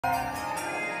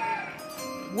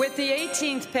With the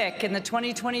 18th pick in the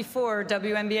 2024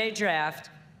 WNBA draft,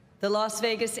 the Las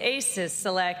Vegas Aces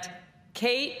select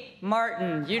Kate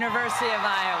Martin, University of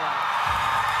Iowa.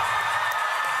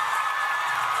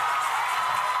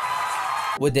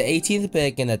 With the 18th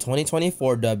pick in the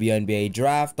 2024 WNBA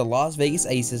draft, the Las Vegas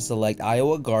Aces select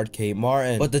Iowa guard Kate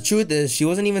Martin. But the truth is, she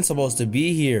wasn't even supposed to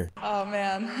be here. Oh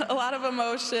man, a lot of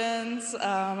emotions.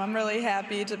 I'm really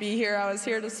happy to be here. I was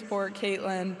here to support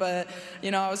Caitlin, but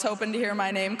I was hoping to hear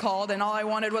my name called, and all I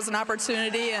wanted was an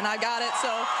opportunity, and I got it, so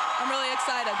I'm really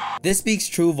excited. This speaks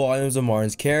true volumes of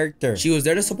Martin's character. She was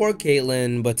there to support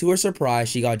Caitlin, but to her surprise,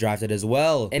 she got drafted as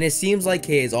well. And it seems like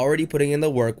Kate is already putting in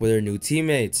the work with her new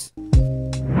teammates.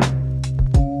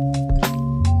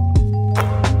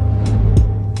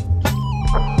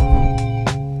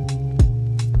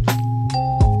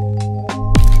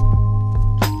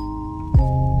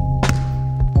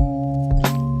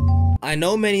 I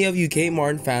know many of you Kate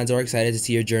Martin fans are excited to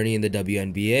see her journey in the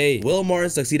WNBA. Will Martin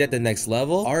succeed at the next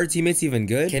level? Are her teammates even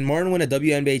good? Can Martin win a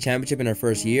WNBA championship in her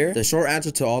first year? The short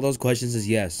answer to all those questions is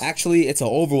yes. Actually, it's an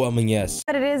overwhelming yes.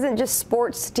 But it isn't just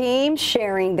sports teams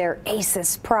sharing their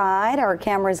Aces pride. Our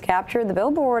cameras captured the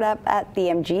billboard up at the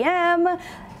MGM.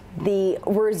 The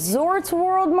Resorts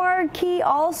World Marquee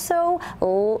also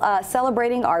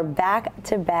celebrating our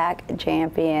back-to-back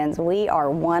champions. We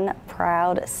are one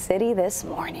proud city this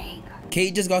morning.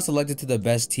 Kate just got selected to the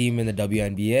best team in the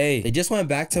WNBA. They just went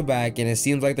back-to-back, and it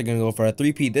seems like they're gonna go for a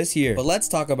three-peat this year. But let's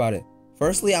talk about it.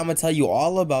 Firstly, I'm going to tell you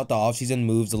all about the offseason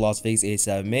moves the Las Vegas Aces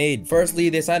have made. Firstly,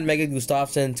 they signed Megan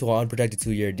Gustafson to an unprotected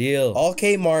 2-year deal. All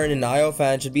Kate Martin and Iowa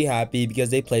fans should be happy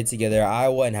because they played together at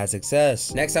Iowa and had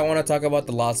success. Next, I want to talk about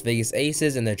the Las Vegas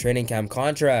Aces and their training camp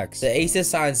contracts. The Aces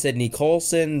signed Sydney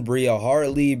Colson, Bria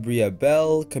Hartley, Bria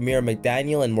Bell, Kamira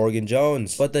McDaniel, and Morgan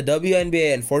Jones. But the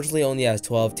WNBA unfortunately only has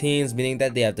 12 teams, meaning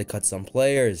that they have to cut some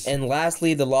players. And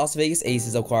lastly, the Las Vegas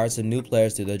Aces acquired some new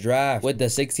players through the draft. With the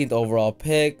 16th overall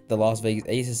pick, the Las Vegas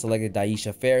Aces selected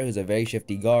Daisha Fair, who's a very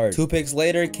shifty guard. 2 picks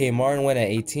later, Kate Martin went at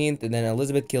 18th, and then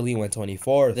Elizabeth Killian went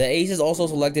 24th. The Aces also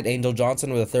selected Angel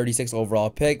Johnson with a 36th overall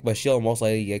pick, but she'll most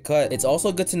likely get cut. It's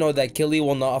also good to know that Killian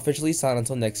will not officially sign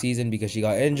until next season because she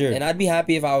got injured. And I'd be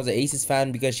happy if I was an Aces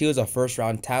fan because she was a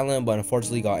first-round talent, but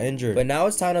unfortunately got injured. But now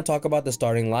it's time to talk about the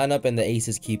starting lineup and the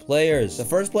Aces key players. The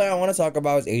first player I want to talk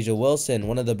about is A'ja Wilson,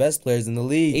 one of the best players in the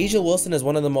league. A'ja Wilson is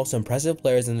one of the most impressive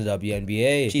players in the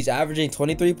WNBA. She's averaging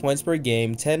 23 points per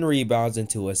game, 10 rebounds, and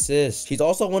 2 assists. She's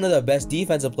also one of the best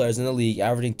defensive players in the league,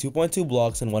 averaging 2.2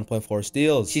 blocks and 1.4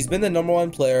 steals. She's been the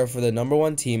 #1 player for the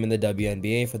 #1 team in the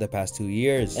WNBA for the past 2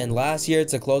 years. And last year,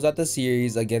 to close out the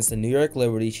series against the New York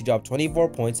Liberty, she dropped 24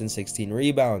 points and 16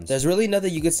 rebounds. There's really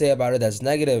nothing you could say about her that's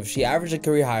negative. She averaged a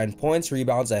career high in points,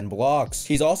 rebounds, and blocks.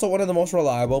 She's also one of the most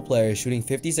reliable players, shooting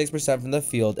 56% from the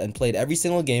field and played every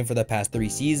single game for the past 3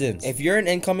 seasons. If you're an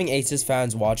incoming Aces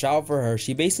fans, watch out for her.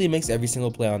 She basically makes every single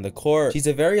play on the court. She's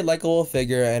a very likable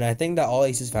figure, and I think that all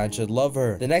Aces fans should love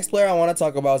her. The next player I want to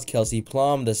talk about is Kelsey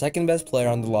Plum, the second best player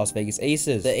on the Las Vegas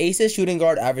Aces. The Aces shooting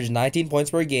guard averaged 19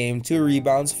 points per game, 2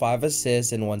 rebounds, 5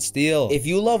 assists, and 1 steal. If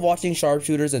you love watching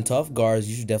sharpshooters and tough guards,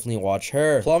 you should definitely watch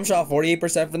her. Plum shot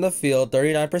 48% from the field,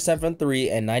 39% from 3,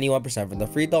 and 91% from the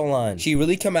free throw line. She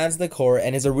really commands the court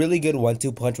and is a really good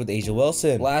 1-2 punch with A'ja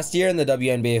Wilson. Last year in the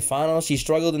WNBA Finals, she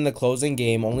struggled in the closing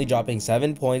game, only dropping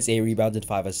 7 points, 8 rebounds, and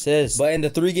 5 assists. But in the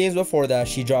 3 games before that,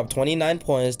 she dropped 29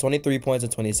 points, 23 points,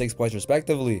 and 26 points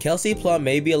respectively. Kelsey Plum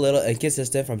may be a little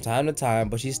inconsistent from time to time,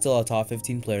 but she's still a top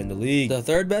 15 player in the league. The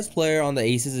third best player on the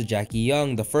Aces is Jackie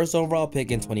Young, the first overall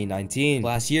pick in 2019.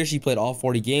 Last year, she played all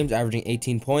 40 games, averaging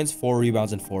 18 points, 4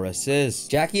 rebounds, and 4 assists.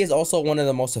 Jackie is also one of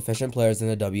the most efficient players in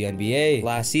the WNBA.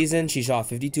 Last season, she shot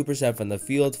 52% from the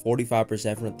field,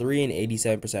 45% from 3, and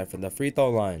 87% from the free throw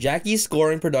line. Jackie's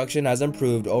scoring production has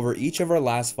improved over each of her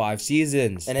last 5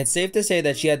 seasons, and it's safe to say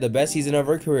that she had the best season of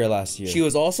her career last year. She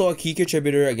was also a key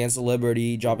contributor against the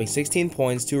Liberty, dropping 16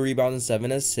 points, 2 rebounds, and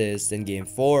 7 assists in Game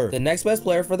 4. The next best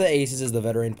player for the Aces is the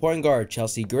veteran point guard,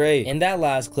 Chelsea Gray. In that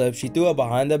last clip, she threw a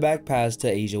behind-the-back pass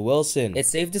to A'ja Wilson. It's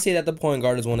safe to say that the point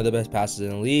guard is one of the best passers in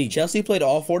the league. Chelsea played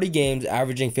all 40 games,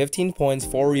 averaging 15 points,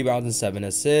 4 rebounds, and 7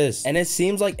 assists. And it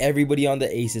seems like everybody on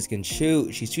the Aces can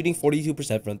shoot. She's shooting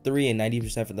 42% from 3 and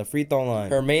 90% from the free throw line.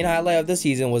 Her main highlight of the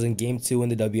season was in Game 2 in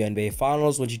the WNBA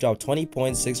Finals, when she dropped 20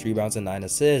 points, 6 rebounds, and 9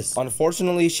 assists.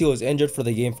 Unfortunately, she was injured for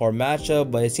the Game 4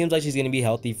 matchup, but it seems like she's going to be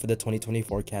healthy for the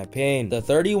 2024 campaign. The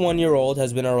 31-year-old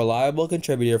has been a reliable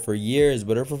contributor for years,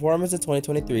 but her performance in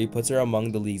 2023 puts her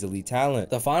among the league's elite talent.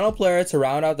 The final player to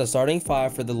round out the starting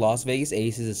 5 for the Las Vegas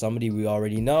Aces is somebody we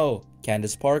already know,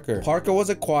 Candace Parker. Parker was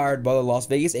acquired by the Las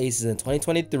Vegas Aces in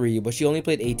 2023, but she only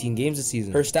played 18 games this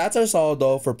season. Her stats are solid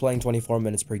though for playing 24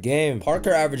 minutes per game.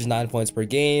 Parker averaged 9 points per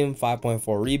game,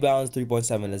 5.4 rebounds,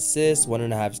 3.7 assists,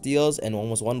 1.5 steals, and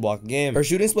almost 1 block a game. Her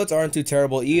shooting splits aren't too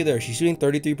terrible either. She's shooting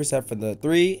 33% from the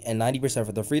 3 and 90%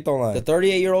 from the free throw line. The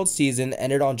 38-year-old season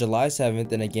ended on July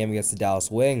 7th in a game against the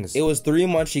Dallas Wings. It was 3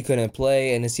 months she couldn't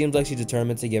play, and it seems like she's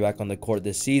determined to get back on the court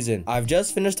this season. I've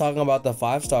just finished talking about the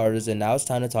 5 starters, and now it's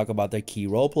time to talk about their key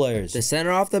role players. The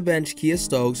center off the bench, Kiah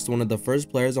Stokes, is one of the first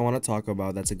players I want to talk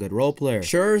about that's a good role player.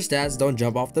 Sure, her stats don't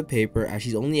jump off the paper as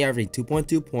she's only averaging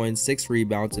 2.2 points, 6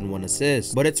 rebounds, and 1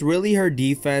 assist, but it's really her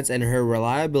defense and her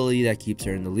reliability that keeps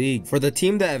her in the league. For the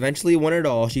team that eventually won it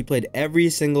all, she played every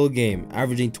single game,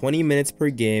 averaging 20 minutes per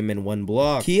game and 1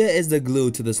 block. Kiah is the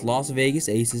glue to this Las Vegas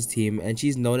Aces team, and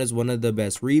she's known as one of the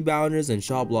best rebounders and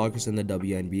shot blockers in the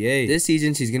WNBA. This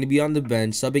season, she's going to be on the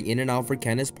bench, subbing in and out for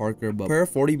Candace Parker, but per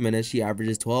 40 minutes, she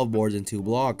averages 12 boards and 2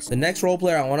 blocks. The next role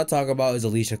player I want to talk about is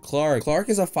Alysha Clark. Clark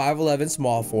is a 5'11"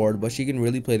 small forward, but she can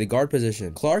really play the guard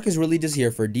position. Clark is really just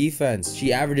here for defense.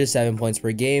 She averages 7 points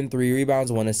per game, 3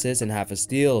 rebounds, 1 assist, and half a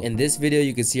steal. In this video,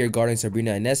 you can see her guarding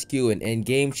Sabrina Ionescu, and in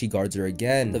game, she guards her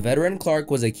again. The veteran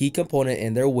Clark was a key component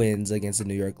in their wins against the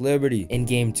New York Liberty. In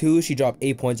game 2, she dropped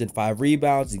 8 points and 5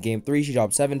 rebounds. In game 3, she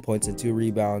dropped 7 points and 2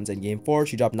 rebounds. In game 4,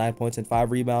 she dropped 9 points and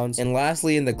 5 rebounds. And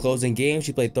lastly, in the closing game,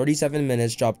 she played 37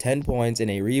 minutes, dropped 10 points and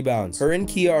 8 rebounds. Her and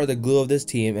Kiah are the glue of this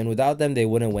team, and without them, they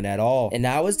wouldn't win at all. And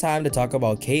now it's time to talk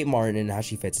about Kate Martin and how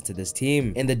she fits into this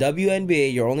team. In the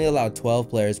WNBA, you're only allowed 12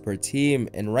 players per team,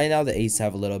 and right now the Aces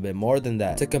have a little bit more than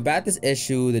that. To combat this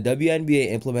issue, the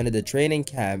WNBA implemented the training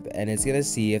camp, and it's gonna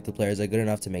see if the players are good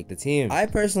enough to make the team. I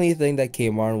personally think that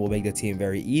Kate Martin will make the team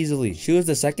very easily. She was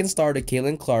the second star to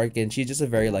Caitlin Clark, and she's just a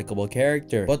very likable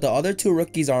character. But the other 2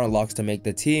 rookies aren't locks to make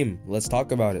the team. Let's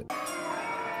talk about it.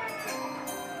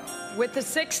 With the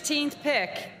 16th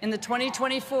pick in the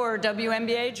 2024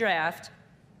 WNBA draft,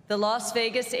 the Las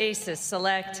Vegas Aces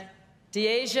select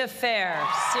De'Asia Fair,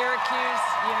 Syracuse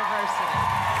University.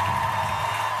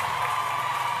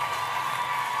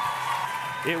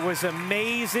 It was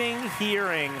amazing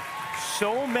hearing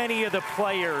so many of the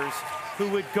players who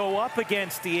would go up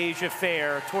against De'Asia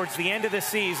Fair towards the end of the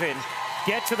season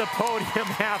get to the podium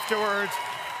afterwards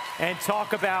and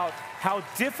talk about how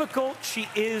difficult she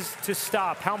is to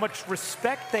stop, how much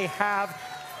respect they have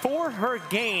for her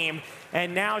game,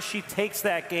 and now she takes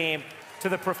that game to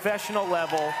the professional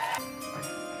level.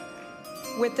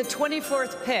 With the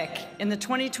 24th pick in the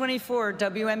 2024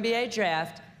 WNBA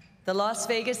draft, the Las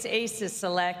Vegas Aces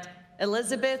select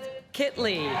Elizabeth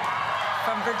Kitley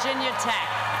from Virginia Tech.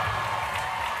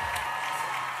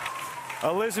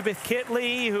 Elizabeth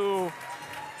Kitley, who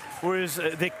was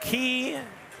the key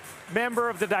member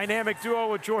of the dynamic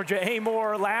duo with Georgia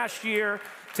Amoore last year,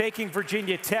 taking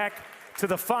Virginia Tech to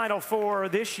the Final Four.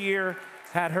 This year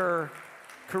had her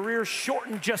career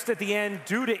shortened just at the end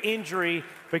due to injury,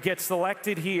 but gets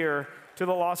selected here to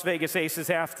the Las Vegas Aces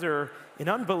after an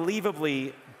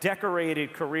unbelievably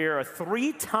decorated career, a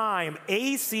 3-time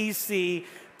ACC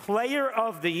Player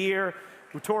of the Year,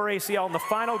 who tore ACL in the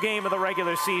final game of the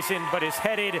regular season, but is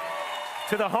headed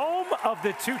to the home of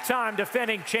the 2-time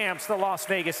defending champs, the Las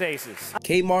Vegas Aces.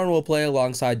 Kate Martin will play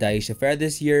alongside De'Asia Fair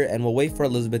this year, and will wait for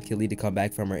Elizabeth Kitley to come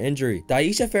back from her injury.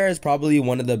 De'Asia Fair is probably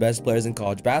one of the best players in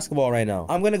college basketball right now.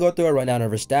 I'm gonna go through a rundown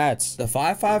of her stats. The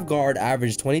 5'5" guard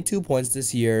averaged 22 points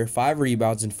this year, 5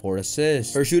 rebounds, and 4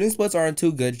 assists. Her shooting splits aren't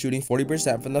too good, shooting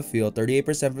 40% from the field,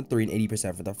 38% from 3, and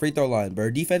 80% from the free throw line, but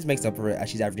her defense makes up for it as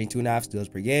she's averaging 2.5 steals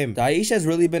per game. De'Asia has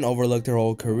really been overlooked her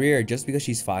whole career just because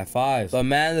she's 5'5", but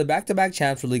man, the back-to-back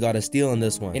champs really got a steal in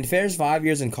this one. In Fair's 5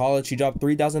 years in college, she dropped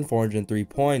 3,403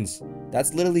 points.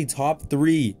 That's literally top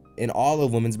 3 in all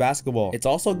of women's basketball. It's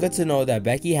also good to know that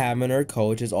Becky Hammon, her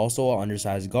coach, is also an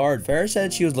undersized guard. Fair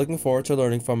said she was looking forward to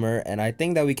learning from her, and I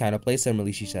think that we kind of play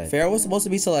similarly, she said. Fair was supposed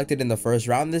to be selected in the first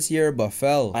round this year, but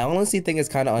fell. I honestly think it's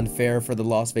kind of unfair for the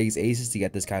Las Vegas Aces to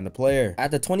get this kind of player.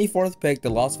 At the 24th pick, the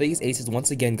Las Vegas Aces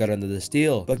once again got under the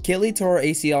steal, but Kitley tore her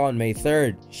ACL on May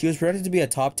 3rd. She was projected to be a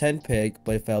top 10 pick,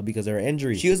 but fell because of her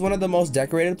injury. She was one of the most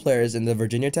decorated players in the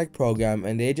Virginia Tech program,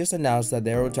 and they just announced that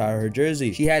they will retire her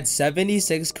jersey. She had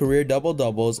 76 career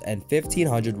double-doubles and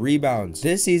 1,500 rebounds.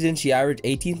 This season, she averaged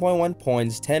 18.1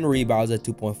 points, 10 rebounds, and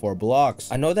 2.4 blocks.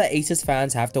 I know that Aces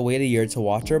fans have to wait a year to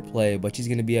watch her play, but she's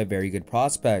going to be a very good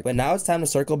prospect. But now it's time to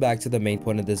circle back to the main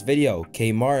point of this video,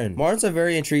 Kate Martin. Martin's a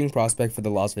very intriguing prospect for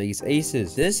the Las Vegas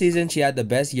Aces. This season, she had the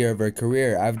best year of her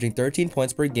career, averaging 13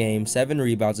 points per game, 7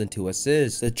 rebounds, and 2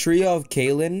 assists. The trio of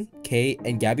Caitlin, Kate,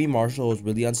 and Gabby Marshall is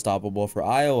really unstoppable for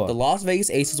Iowa. The Las Vegas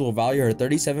Aces will value her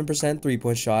 37%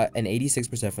 three-point shot and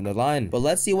 86% from the line. But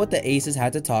let's see what the Aces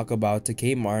had to talk about to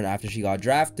Kate Martin after she got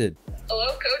drafted. Hello,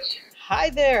 Coach. Hi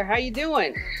there. How you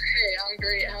doing? Hey, I'm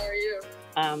great. How are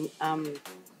you? I'm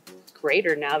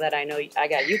greater now that I know I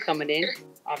got you coming in.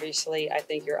 Obviously, I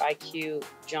think your IQ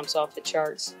jumps off the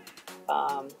charts.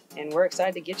 And we're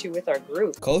excited to get you with our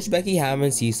group. Coach Becky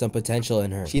Hammon sees some potential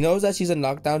in her. She knows that she's a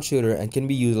knockdown shooter and can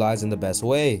be utilized in the best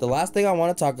way. The last thing I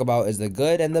want to talk about is the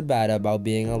good and the bad about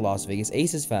being a Las Vegas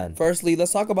Aces fan. Firstly,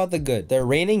 let's talk about the good. They're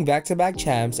reigning back-to-back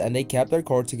champs and they kept their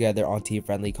core together on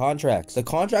team-friendly contracts. The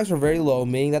contracts were very low,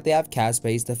 meaning that they have cap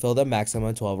space to fill the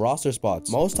maximum 12 roster spots.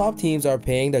 Most top teams are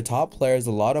paying their top players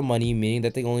a lot of money, meaning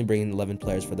that they only bring in 11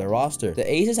 players for their roster.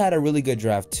 The Aces had a really good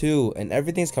draft too, and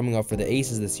everything's coming up for the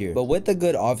Aces this year. But with the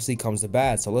good obviously comes the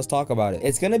bad, so let's talk about it.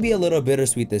 It's gonna be a little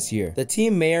bittersweet this year. The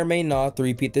team may or may not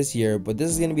three-peat this year, but this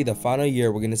is gonna be the final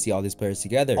year we're gonna see all these players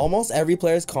together. Almost every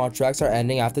player's contracts are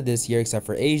ending after this year except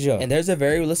for Asia, and there's a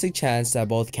very realistic chance that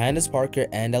both Candace Parker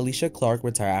and Alicia Clark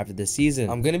retire after this season.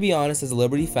 I'm gonna be honest, as a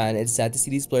Liberty fan, it's sad to see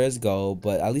these players go,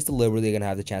 but at least the Liberty are gonna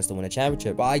have the chance to win a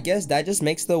championship. But I guess that just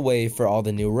makes the way for all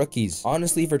the new rookies.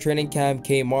 Honestly, for training camp,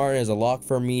 Kate Martin is a lock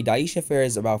for me. Daisha Fair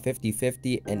is about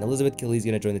 50-50, and Elizabeth Kittley is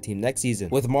gonna join the team next season.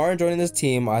 With Martin joining this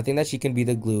team, I think that she can be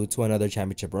the glue to another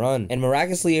championship run. And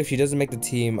miraculously, if she doesn't make the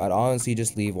team, I'd honestly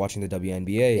just leave watching the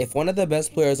WNBA. If one of the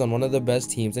best players on one of the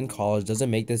best teams in college doesn't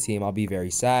make the team, I'll be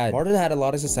very sad. Martin had a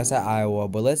lot of success at Iowa,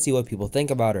 but let's see what people think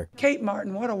about her. Kate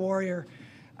Martin, what a warrior.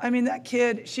 I mean, that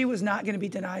kid, she was not going to be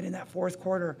denied in that fourth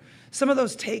quarter. Some of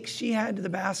those takes she had to the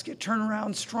basket,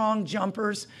 turnaround, strong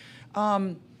jumpers.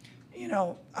 You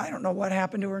know, I don't know what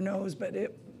happened to her nose, but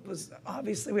it was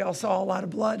obviously, we all saw a lot of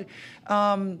blood.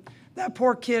 That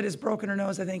poor kid has broken her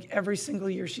nose, I think, every single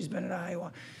year she's been at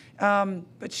Iowa.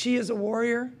 But she is a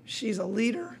warrior. She's a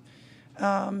leader.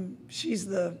 She's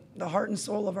the heart and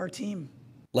soul of our team.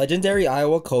 Legendary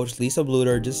Iowa coach Lisa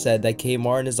Bluder just said that Kate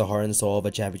Martin is the heart and soul of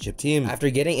a championship team. After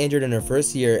getting injured in her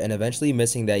first year and eventually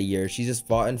missing that year, she just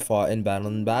fought and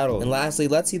battled. And lastly,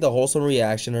 let's see the wholesome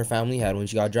reaction her family had when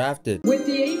she got drafted. With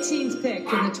the 18th pick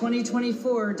in the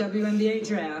 2024 WNBA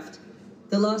draft,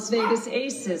 the Las Vegas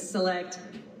Aces select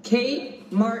Kate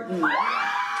Martin.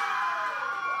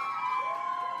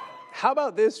 How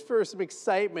about this for some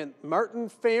excitement? Martin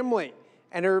family.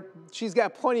 And she's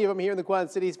got plenty of them here in the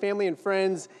Quad Cities, family and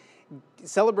friends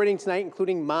celebrating tonight,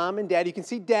 including mom and dad. You can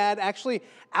see dad actually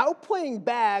out playing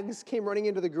bags, came running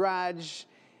into the garage.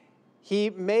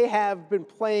 He may have been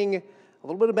playing a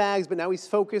little bit of bags, but now he's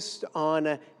focused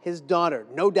on his daughter.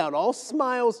 No doubt, all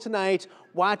smiles tonight,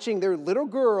 watching their little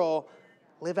girl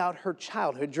live out her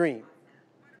childhood dream.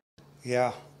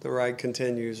 Yeah, the ride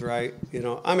continues, right? You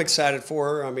know, I'm excited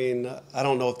for her. I mean, I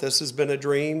don't know if this has been a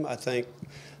dream. I think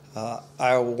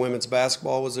Iowa women's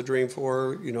basketball was a dream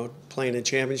for her. You know, playing in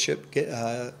championship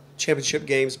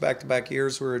games back-to-back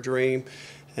years were a dream,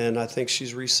 and I think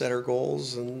she's reset her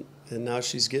goals, and now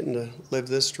she's getting to live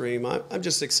this dream. I'm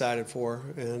just excited for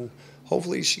her, and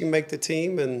hopefully she can make the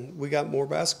team, and we got more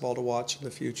basketball to watch in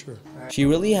the future. She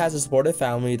really has a supportive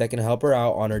family that can help her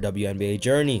out on her WNBA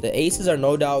journey. The Aces are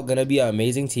no doubt going to be an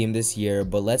amazing team this year,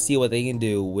 but let's see what they can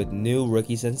do with new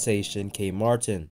rookie sensation Kate Martin.